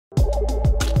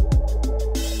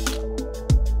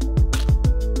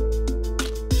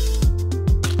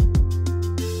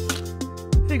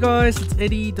guys, it's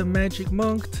Eddie the Magic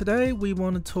Monk. Today we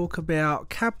want to talk about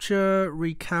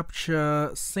capture-recapture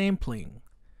sampling.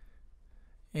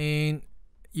 And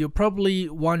you're probably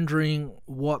wondering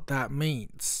what that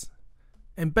means.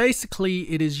 And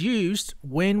basically it is used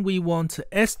when we want to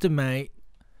estimate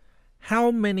how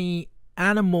many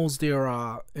animals there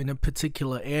are in a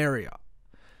particular area.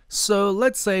 So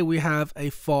let's say we have a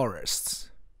forest.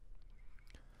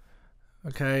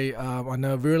 Okay, I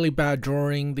know, really bad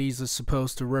drawing. These are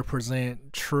supposed to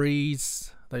represent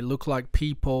trees. They look like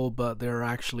people, but they're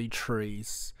actually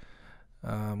trees.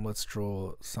 Let's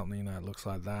draw something that looks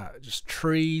like that. Just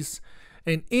trees.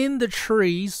 And in the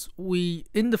trees,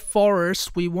 in the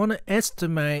forest, we want to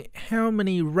estimate how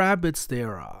many rabbits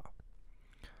there are.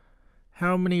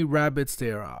 How many rabbits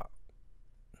there are.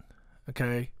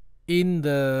 Okay, in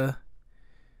the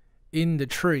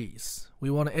trees. We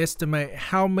want to estimate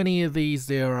how many of these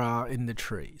there are in the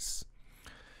trees.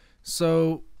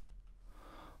 So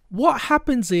what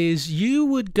happens is you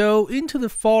would go into the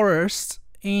forest,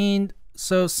 and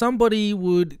so somebody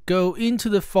would go into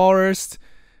the forest,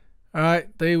 all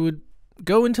right, they would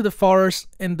go into the forest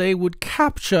and they would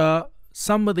capture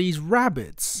some of these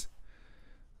rabbits.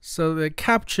 So they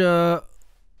capture,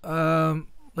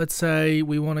 let's say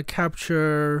we want to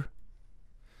capture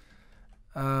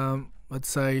let's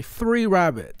say 3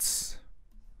 rabbits.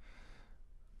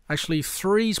 Actually,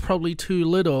 3 is probably too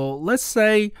little. Let's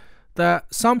say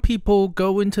that some people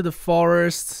go into the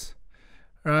forest,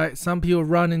 right? Some people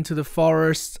run into the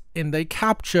forest and they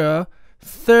capture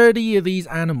 30 of these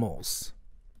animals.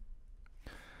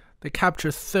 They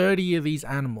capture 30 of these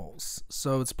animals.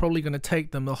 So it's probably going to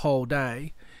take them the whole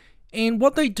day. And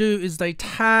what they do is they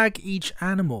tag each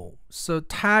animal. So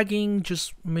tagging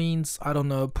just means, I don't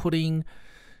know, putting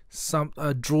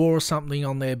draw something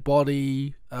on their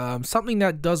body, something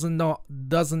that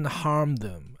doesn't harm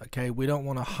them. Okay, we don't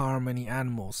want to harm any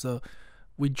animals, so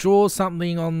we draw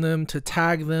something on them to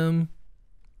tag them.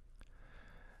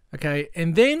 Okay,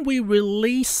 and then we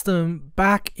release them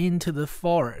back into the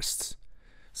forest.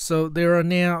 So there are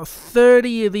now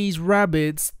 30 of these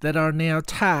rabbits that are now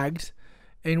tagged,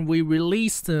 and we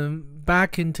release them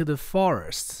back into the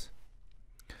forest.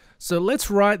 So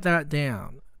let's write that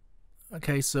down.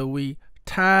 Okay, so we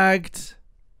tagged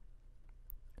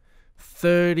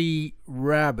 30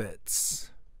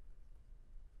 rabbits.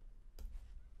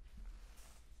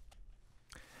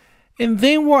 And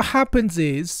then what happens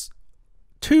is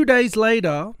 2 days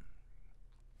later,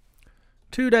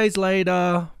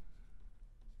 the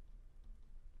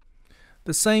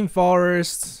same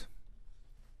forest,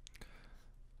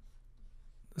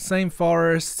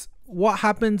 what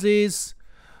happens is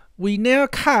we now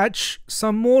catch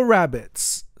some more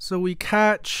rabbits. So we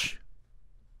catch,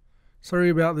 sorry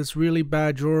about this really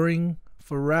bad drawing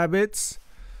for rabbits.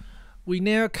 We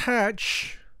now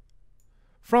catch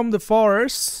from the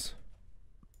forest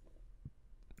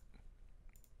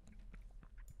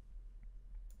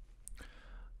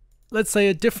let's say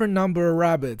a different number of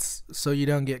rabbits so you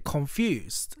don't get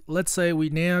confused. Let's say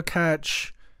we now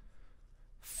catch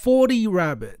 40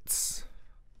 rabbits.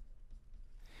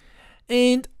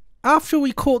 And after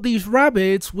we caught these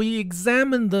rabbits, we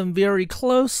examined them very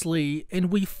closely,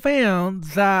 and we found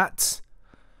that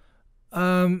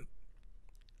 5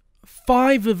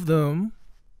 of them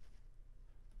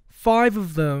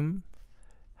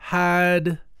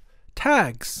had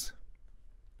tags.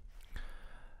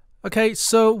 Okay,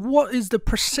 so what is the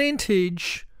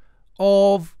percentage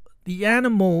of the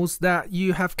animals that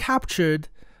you have captured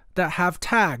that have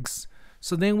tags?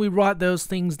 So then we write those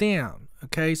things down.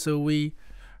 Okay, so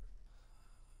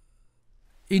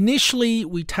initially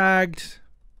we tagged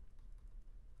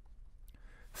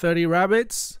 30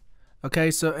 rabbits. Okay,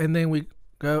 so and then we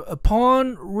go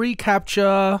upon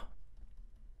recapture,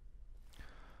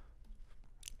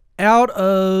 out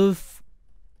of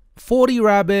 40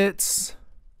 rabbits,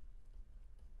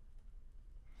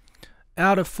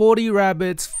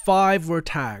 5 were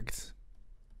tagged.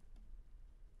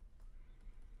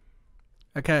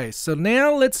 Okay, so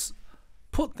now let's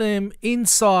put them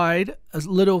inside a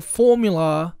little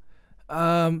formula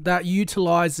that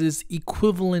utilizes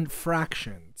equivalent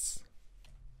fractions.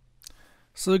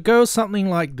 So it goes something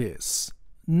like this.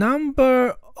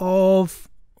 Number of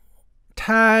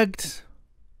tagged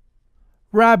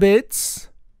rabbits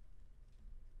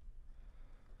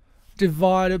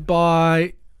divided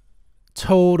by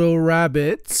total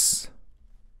rabbits.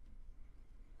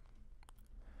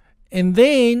 And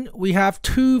then we have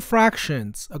 2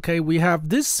 fractions. Okay, we have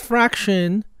this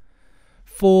fraction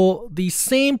for the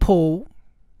sample,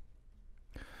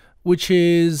 which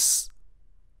is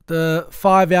the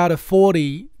 5 out of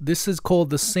 40, this is called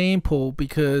the sample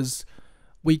because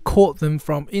we caught them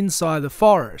from inside the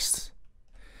forest.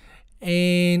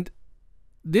 And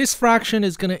this fraction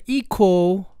is going to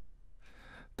equal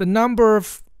the number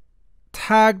of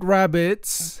tagged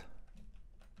rabbits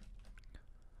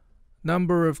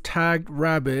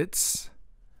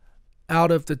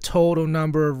out of the total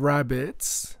number of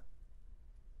rabbits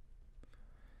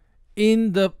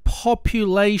in the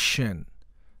population.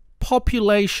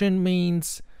 Population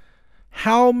means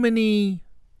how many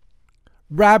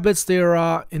rabbits there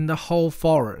are in the whole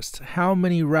forest. How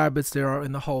many rabbits there are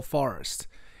in the whole forest.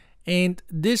 And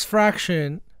this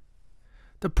fraction,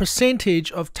 the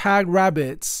percentage of tagged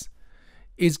rabbits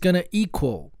is going to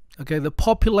equal, okay, the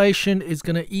population is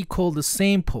going to equal the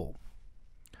sample.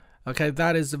 Okay,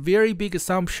 that is a very big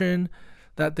assumption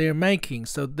that they're making.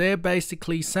 So they're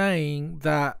basically saying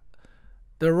that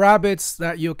the rabbits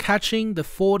that you're catching, the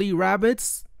 40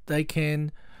 rabbits, they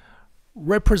can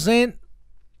represent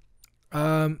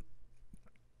the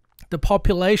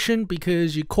population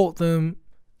because you caught them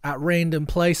at random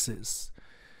places.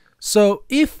 So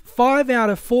if 5 out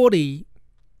of 40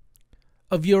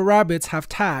 of your rabbits have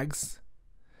tags,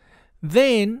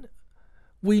 then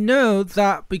we know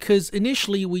that because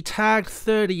initially we tagged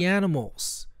 30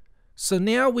 animals. So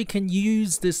now we can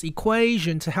use this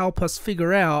equation to help us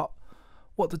figure out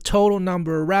what the total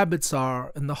number of rabbits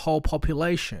are in the whole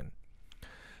population.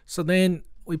 So then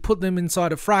we put them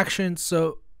inside a fraction.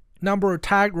 So number of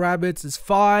tagged rabbits is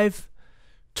 5.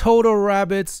 Total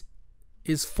rabbits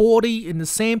is 40 in the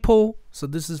sample. So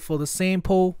this is for the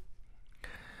sample.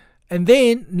 And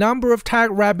then number of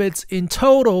tagged rabbits in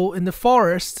total in the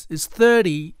forest is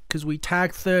 30 because we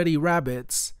tagged 30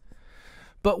 rabbits.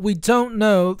 But we don't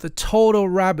know the total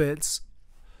rabbits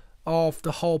of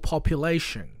the whole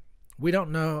population. We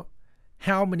don't know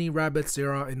how many rabbits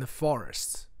there are in the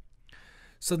forest.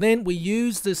 So then we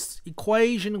use this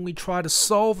equation and we try to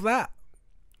solve that.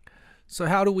 So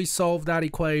how do we solve that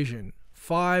equation?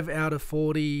 5 out of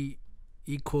 40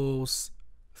 equals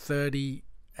 30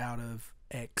 out of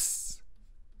x.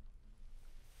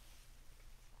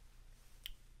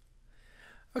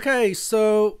 Okay,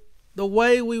 so the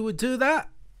way we would do that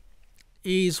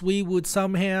is we would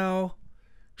somehow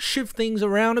shift things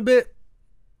around a bit.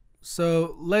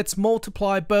 So let's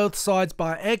multiply both sides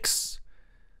by x.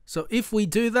 So if we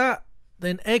do that,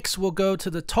 then x will go to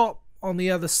the top on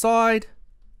the other side,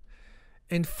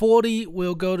 and 40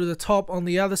 will go to the top on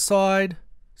the other side.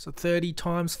 So 30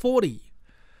 times 40.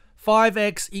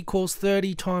 5x equals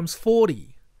 30 times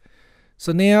 40.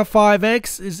 So now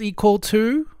 5x is equal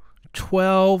to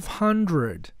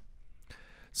 1200.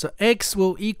 So x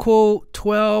will equal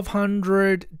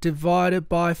 1200 divided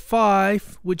by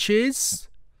 5, which is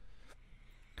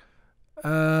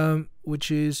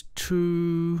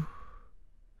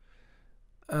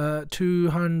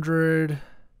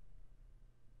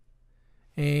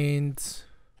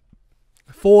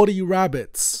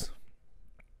rabbits.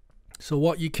 So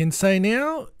what you can say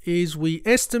now is we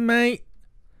estimate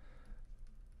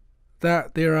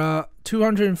that there are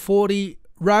 240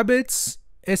 rabbits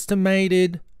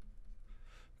estimated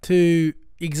to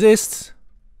exist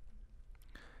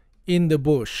in the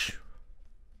bush.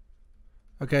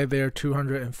 Okay, there are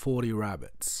 240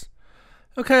 rabbits.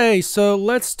 Okay, so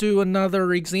let's do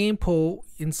another example.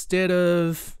 Instead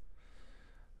of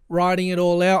writing it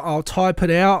all out, I'll type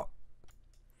it out.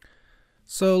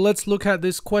 So let's look at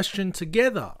this question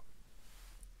together.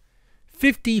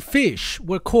 50 fish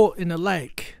were caught in a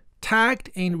lake, tagged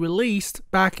and released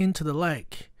back into the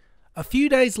lake. A few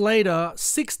days later,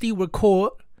 60 were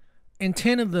caught and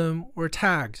 10 of them were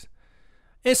tagged.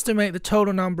 Estimate the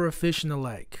total number of fish in the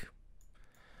lake.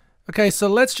 Okay, so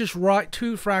let's just write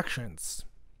two fractions.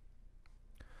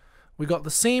 We got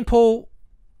the sample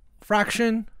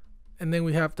fraction, and then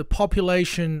we have the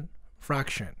population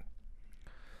fraction.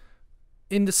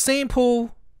 In the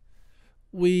sample,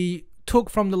 we took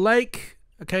from the lake,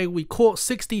 okay, we caught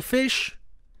 60 fish,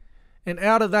 and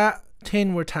out of that,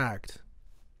 10 were tagged.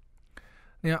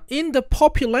 Now, in the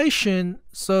population,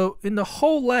 so in the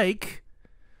whole lake,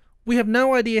 we have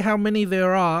no idea how many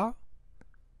there are,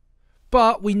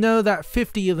 but we know that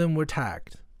 50 of them were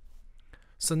tagged.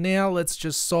 So now let's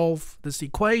just solve this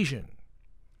equation.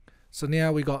 So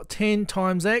now we got 10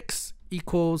 times x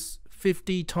equals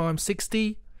 50 times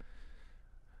 60.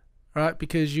 Right,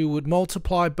 because you would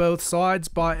multiply both sides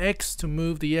by x to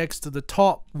move the x to the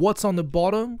top. What's on the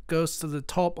bottom goes to the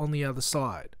top on the other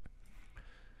side.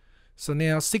 So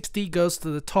now 60 goes to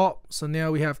the top. So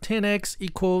now we have 10x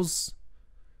equals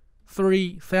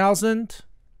 3000.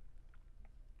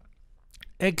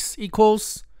 X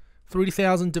equals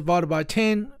 3,000 divided by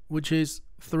 10, which is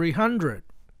 300.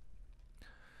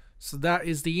 So that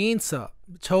is the answer.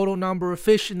 The total number of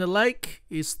fish in the lake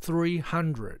is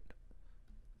 300.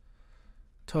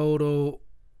 Total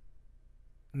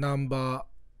number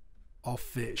of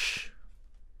fish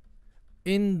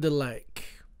in the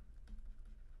lake.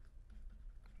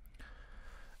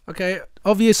 Okay,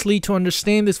 obviously to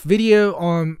understand this video,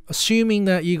 I'm assuming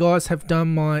that you guys have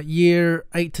done my year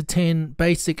 8 to 10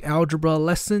 basic algebra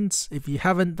lessons. If you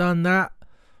haven't done that,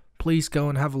 please go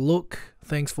and have a look.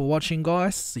 Thanks for watching,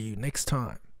 guys. See you next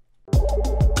time.